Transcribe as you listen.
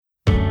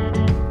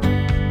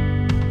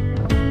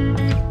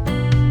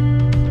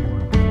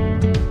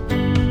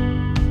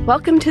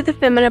Welcome to the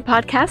Femina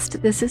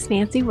Podcast. This is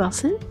Nancy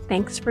Wilson.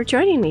 Thanks for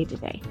joining me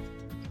today.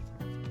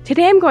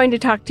 Today I'm going to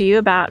talk to you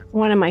about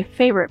one of my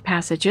favorite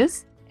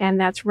passages,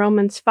 and that's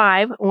Romans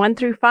 5, 1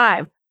 through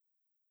 5.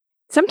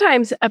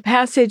 Sometimes a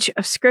passage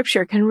of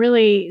Scripture can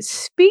really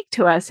speak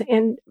to us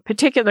in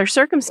particular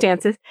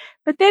circumstances,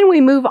 but then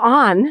we move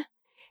on,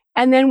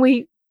 and then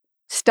we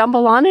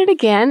stumble on it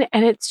again,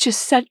 and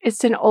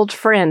it's an old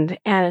friend,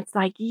 and it's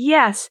like,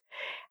 yes,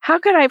 how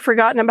could I have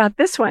forgotten about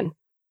this one?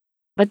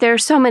 But there are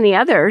so many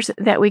others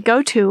that we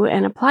go to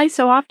and apply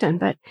so often.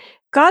 But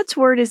God's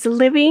Word is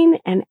living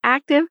and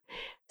active,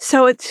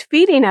 so it's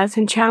feeding us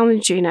and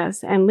challenging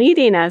us and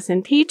leading us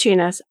and teaching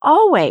us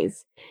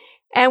always.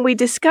 And we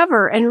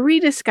discover and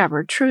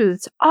rediscover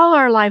truths all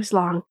our lives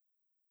long.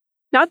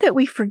 Not that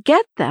we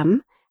forget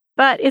them,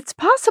 but it's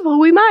possible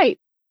we might.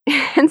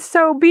 And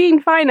so being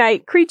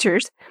finite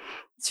creatures,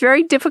 it's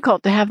very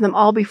difficult to have them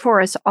all before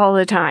us all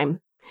the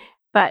time.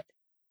 But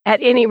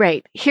at any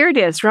rate, here it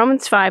is,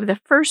 Romans 5, the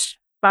first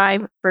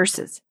 5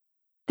 verses.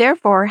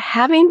 Therefore,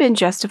 having been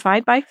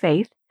justified by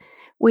faith,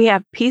 we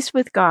have peace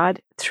with God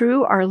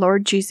through our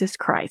Lord Jesus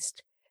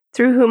Christ,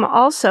 through whom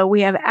also we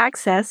have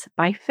access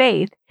by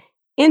faith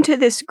into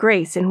this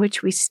grace in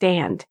which we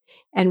stand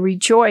and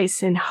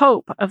rejoice in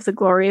hope of the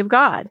glory of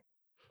God.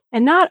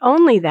 And not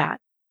only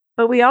that,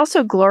 but we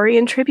also glory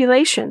in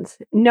tribulations,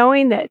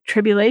 knowing that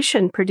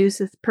tribulation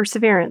produces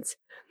perseverance,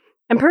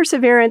 and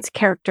perseverance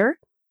character,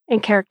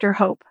 and character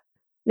hope.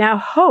 Now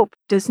hope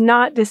does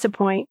not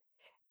disappoint,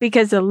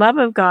 because the love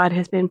of God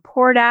has been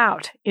poured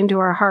out into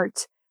our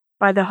hearts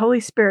by the Holy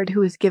Spirit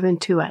who is given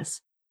to us.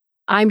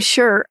 I'm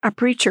sure a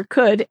preacher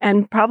could,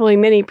 and probably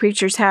many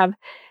preachers have,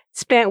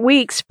 spent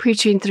weeks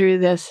preaching through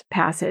this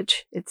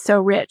passage. It's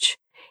so rich.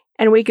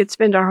 And we could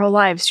spend our whole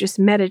lives just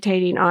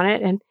meditating on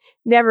it and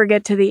never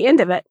get to the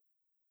end of it.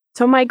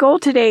 So my goal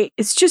today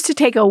is just to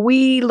take a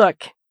wee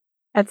look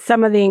at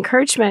some of the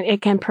encouragement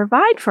it can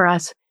provide for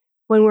us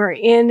when we're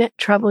in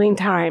troubling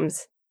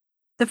times.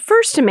 The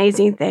first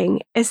amazing thing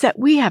is that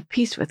we have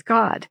peace with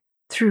God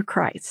through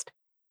Christ.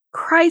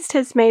 Christ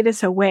has made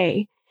us a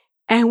way,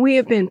 and we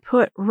have been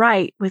put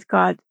right with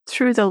God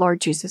through the Lord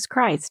Jesus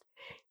Christ.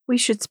 We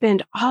should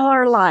spend all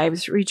our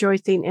lives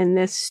rejoicing in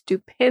this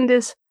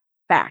stupendous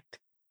fact.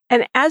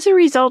 And as a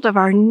result of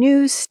our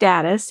new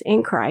status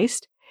in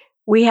Christ,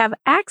 we have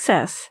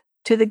access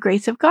to the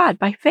grace of God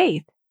by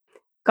faith.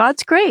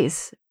 God's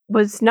grace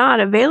was not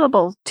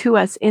available to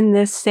us in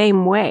this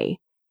same way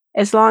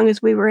as long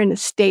as we were in a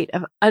state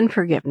of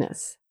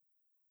unforgiveness.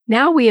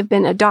 Now we have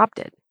been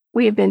adopted.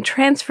 We have been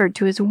transferred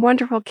to his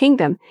wonderful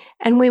kingdom,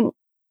 and when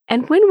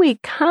we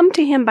come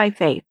to him by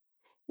faith,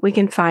 we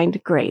can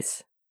find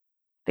grace.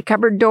 The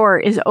cupboard door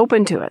is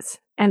open to us,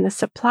 and the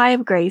supply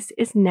of grace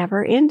is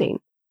never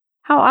ending.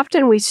 How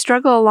often we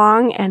struggle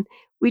along and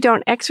we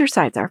don't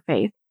exercise our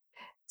faith,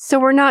 so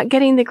we're not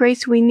getting the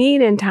grace we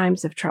need in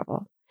times of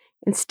trouble.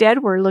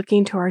 Instead, we're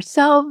looking to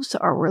ourselves,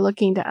 or we're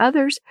looking to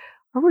others,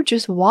 or we're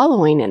just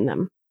wallowing in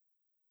them.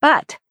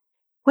 But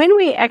when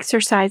we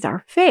exercise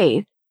our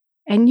faith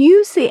and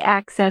use the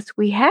access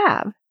we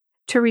have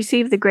to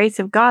receive the grace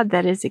of God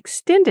that is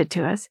extended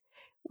to us,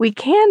 we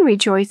can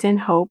rejoice in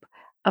hope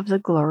of the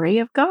glory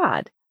of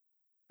God.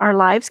 Our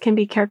lives can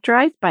be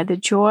characterized by the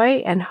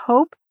joy and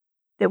hope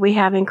that we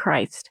have in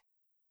Christ.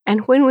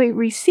 And when we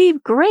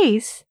receive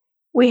grace,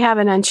 we have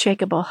an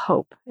unshakable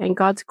hope, and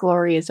God's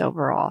glory is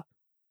over all.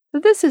 So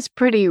this is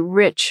pretty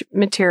rich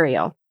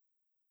material.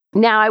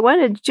 Now, I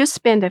want to just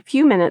spend a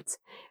few minutes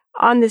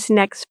on this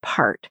next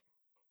part.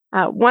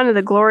 One of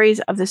the glories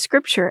of the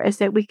Scripture is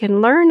that we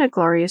can learn a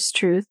glorious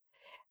truth,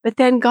 but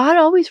then God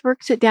always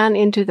works it down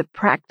into the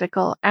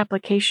practical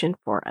application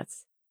for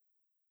us.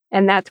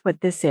 And that's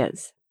what this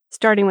is,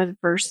 starting with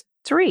verse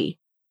 3.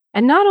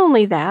 And not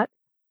only that,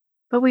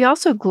 but we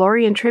also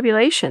glory in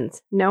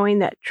tribulations, knowing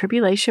that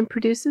tribulation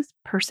produces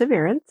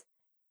perseverance,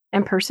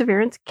 and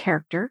perseverance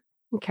character,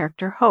 and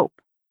character hope.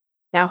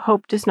 Now,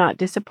 hope does not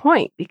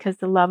disappoint, because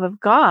the love of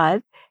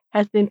God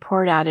has been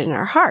poured out in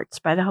our hearts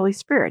by the Holy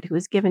Spirit who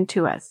is given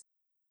to us.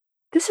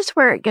 This is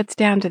where it gets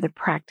down to the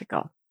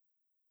practical.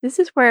 This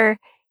is where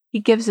he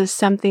gives us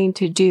something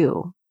to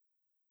do,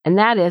 and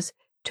that is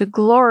to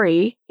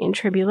glory in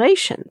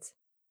tribulations.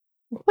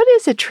 What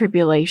is a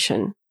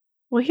tribulation?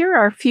 Well, here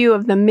are a few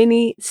of the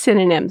many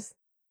synonyms: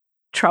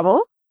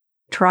 trouble,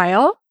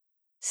 trial,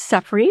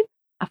 suffering,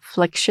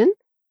 affliction,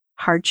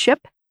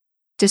 hardship,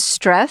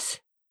 distress,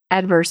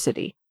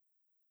 adversity.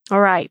 All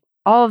right,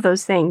 all of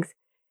those things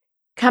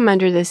come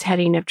under this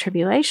heading of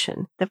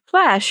tribulation. The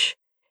flesh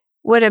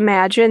would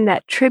imagine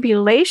that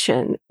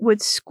tribulation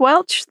would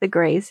squelch the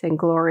grace and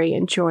glory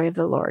and joy of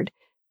the Lord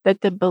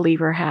that the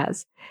believer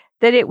has,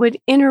 that it would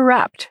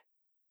interrupt.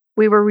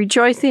 We were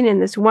rejoicing in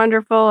this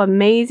wonderful,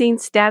 amazing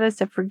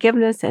status of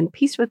forgiveness and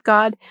peace with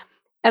God,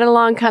 and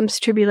along comes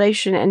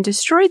tribulation and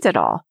destroys it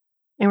all,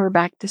 and we're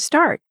back to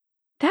start.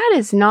 That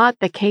is not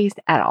the case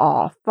at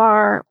all.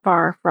 Far,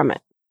 far from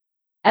it.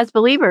 As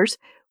believers,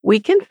 we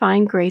can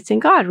find grace in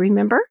God,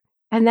 remember?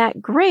 And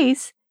that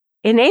grace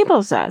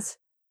enables us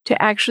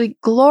to actually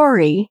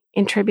glory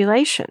in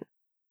tribulation.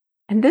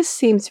 And this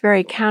seems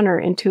very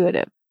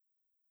counterintuitive.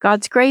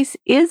 God's grace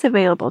is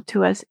available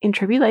to us in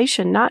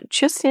tribulation, not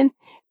just in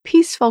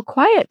peaceful,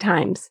 quiet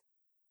times.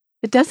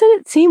 But doesn't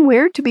it seem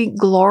weird to be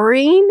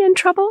glorying in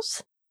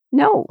troubles?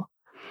 No,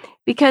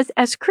 because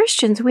as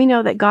Christians, we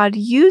know that God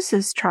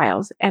uses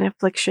trials and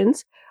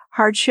afflictions,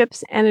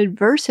 hardships and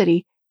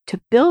adversity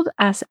to build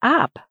us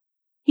up.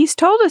 He's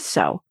told us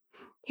so.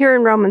 Here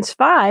in Romans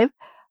 5,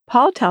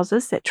 Paul tells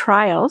us that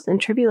trials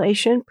and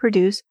tribulation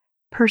produce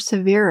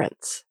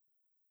perseverance,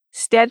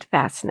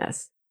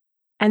 steadfastness,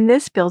 and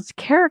this builds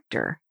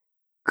character,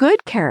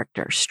 good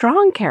character,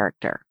 strong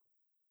character.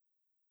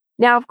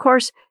 Now, of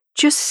course,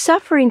 just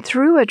suffering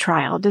through a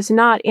trial does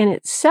not in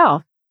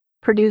itself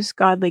produce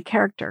godly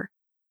character.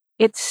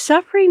 It's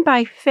suffering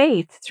by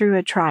faith through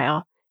a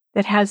trial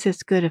that has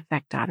this good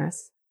effect on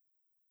us.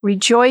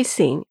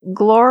 Rejoicing,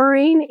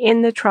 glorying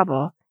in the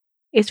trouble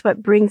is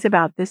what brings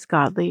about this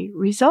godly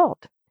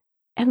result.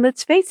 And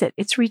let's face it,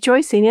 it's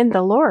rejoicing in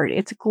the Lord.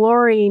 It's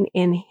glorying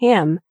in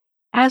Him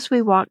as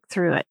we walk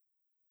through it.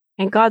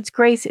 And God's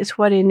grace is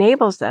what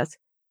enables us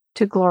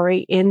to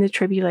glory in the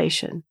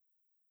tribulation.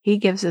 He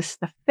gives us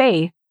the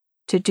faith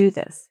to do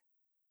this.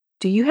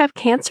 Do you have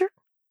cancer?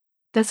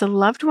 Does a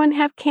loved one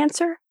have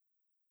cancer?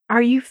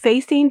 Are you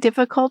facing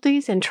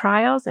difficulties and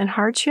trials and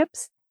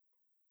hardships?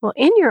 Well,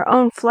 in your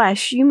own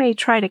flesh, you may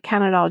try to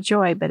count it all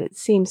joy, but it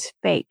seems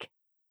fake.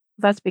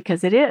 That's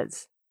because it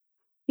is.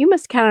 You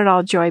must count it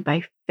all joy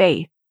by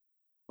faith,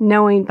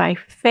 knowing by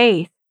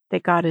faith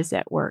that God is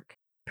at work,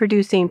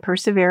 producing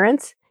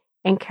perseverance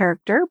and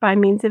character by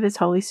means of His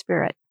Holy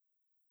Spirit.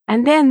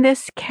 And then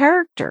this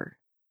character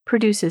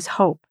produces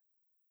hope.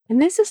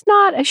 And this is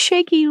not a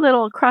shaky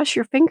little cross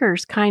your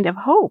fingers kind of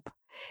hope.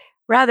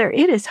 Rather,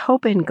 it is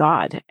hope in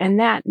God, and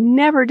that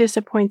never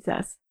disappoints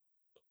us.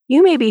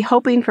 You may be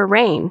hoping for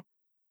rain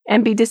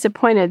and be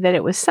disappointed that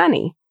it was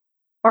sunny,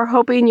 or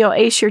hoping you'll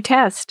ace your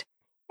test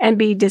and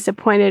be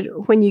disappointed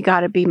when you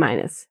got a B-.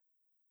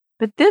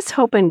 But this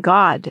hope in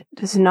God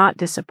does not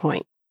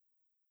disappoint.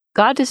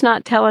 God does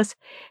not tell us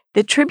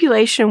that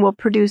tribulation will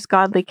produce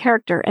godly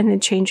character and then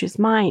change His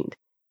mind.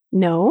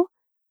 No,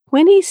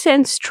 when He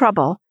sends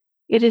trouble,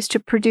 it is to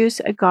produce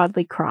a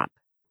godly crop.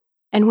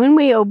 And when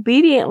we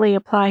obediently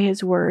apply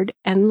His word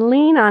and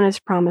lean on His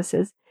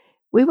promises,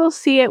 we will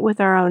see it with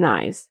our own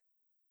eyes.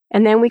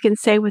 And then we can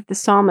say with the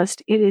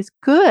psalmist, "It is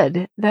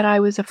good that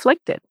I was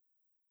afflicted."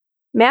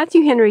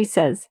 Matthew Henry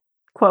says,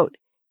 quote,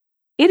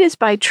 "It is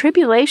by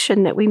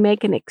tribulation that we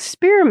make an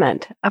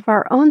experiment of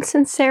our own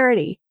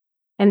sincerity,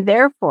 and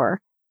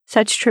therefore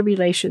such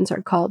tribulations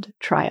are called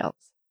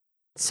trials."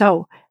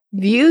 So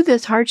view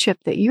this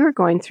hardship that you are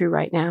going through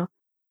right now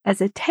as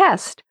a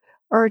test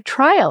or a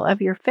trial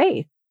of your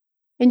faith,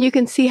 and you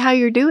can see how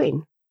you're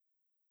doing.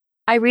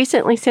 I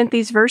recently sent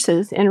these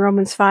verses in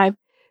Romans 5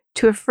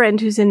 to a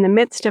friend who's in the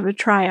midst of a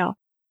trial.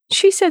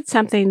 She said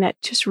something that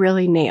just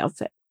really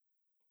nails it.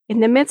 In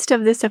the midst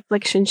of this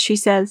affliction, she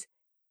says,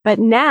 "But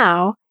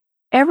now,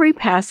 every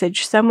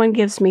passage someone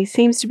gives me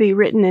seems to be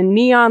written in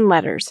neon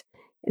letters,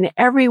 and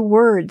every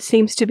word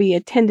seems to be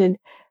attended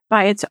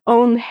by its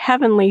own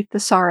heavenly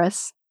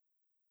thesaurus."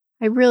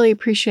 I really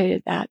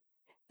appreciated that.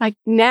 Like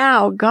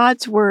now,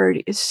 God's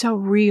word is so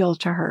real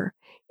to her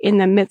in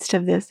the midst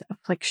of this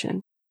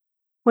affliction.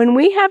 When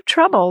we have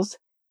troubles,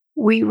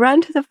 we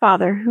run to the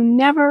Father who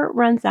never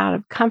runs out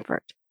of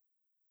comfort.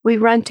 We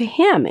run to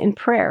Him in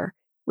prayer.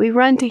 We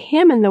run to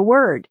Him in the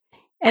Word,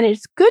 and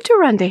it's good to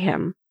run to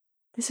Him.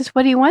 This is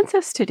what He wants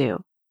us to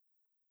do.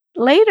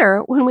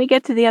 Later, when we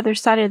get to the other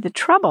side of the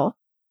trouble,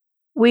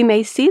 we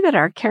may see that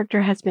our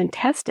character has been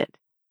tested,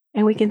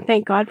 and we can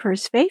thank God for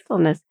His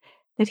faithfulness,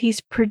 that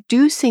He's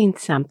producing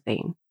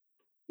something,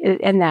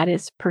 and that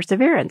is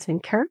perseverance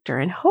and character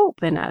and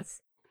hope in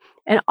us.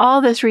 And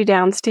all this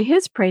redounds to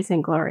His praise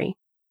and glory.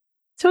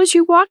 So as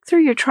you walk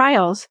through your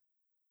trials,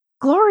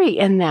 glory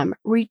in them,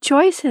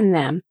 rejoice in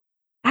them.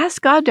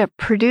 Ask God to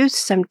produce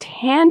some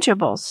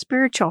tangible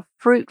spiritual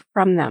fruit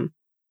from them.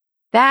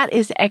 That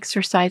is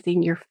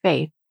exercising your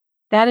faith.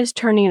 That is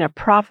turning a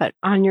profit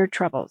on your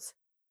troubles.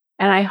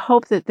 And I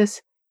hope that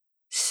this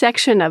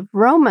section of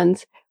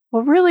Romans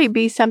will really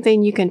be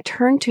something you can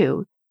turn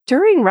to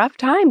during rough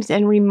times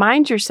and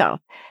remind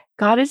yourself,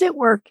 God is at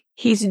work,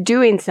 He's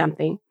doing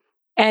something,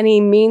 and He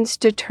means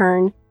to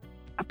turn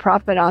a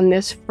profit on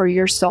this for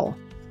your soul.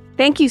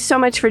 Thank you so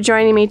much for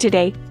joining me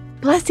today.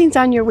 Blessings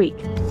on your week.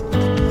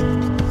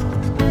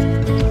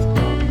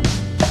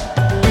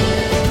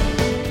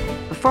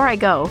 Before I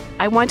go,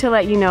 I want to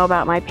let you know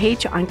about my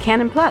page on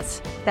Canon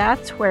Plus.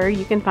 That's where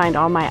you can find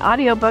all my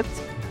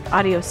audiobooks,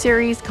 audio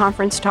series,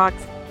 conference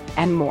talks,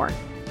 and more.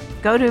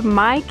 Go to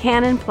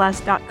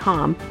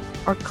mycanonplus.com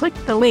or click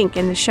the link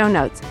in the show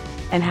notes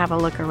and have a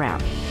look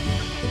around.